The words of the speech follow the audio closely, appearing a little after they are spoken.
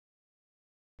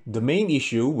The main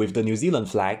issue with the New Zealand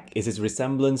flag is its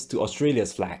resemblance to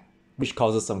Australia's flag, which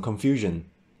causes some confusion.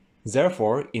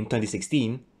 Therefore, in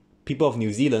 2016, people of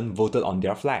New Zealand voted on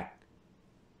their flag.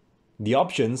 The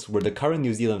options were the current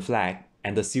New Zealand flag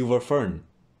and the Silver Fern,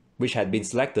 which had been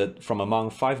selected from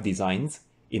among 5 designs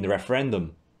in the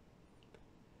referendum.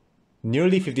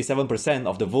 Nearly 57%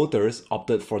 of the voters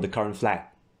opted for the current flag.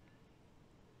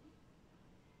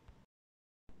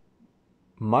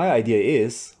 My idea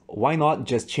is, why not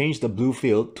just change the blue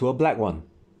field to a black one?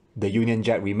 The Union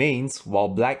Jack remains, while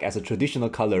black as a traditional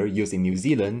color used in New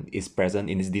Zealand is present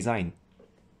in its design.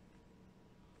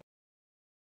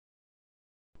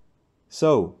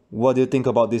 So, what do you think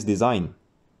about this design?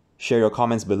 Share your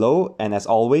comments below, and as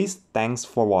always, thanks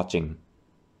for watching.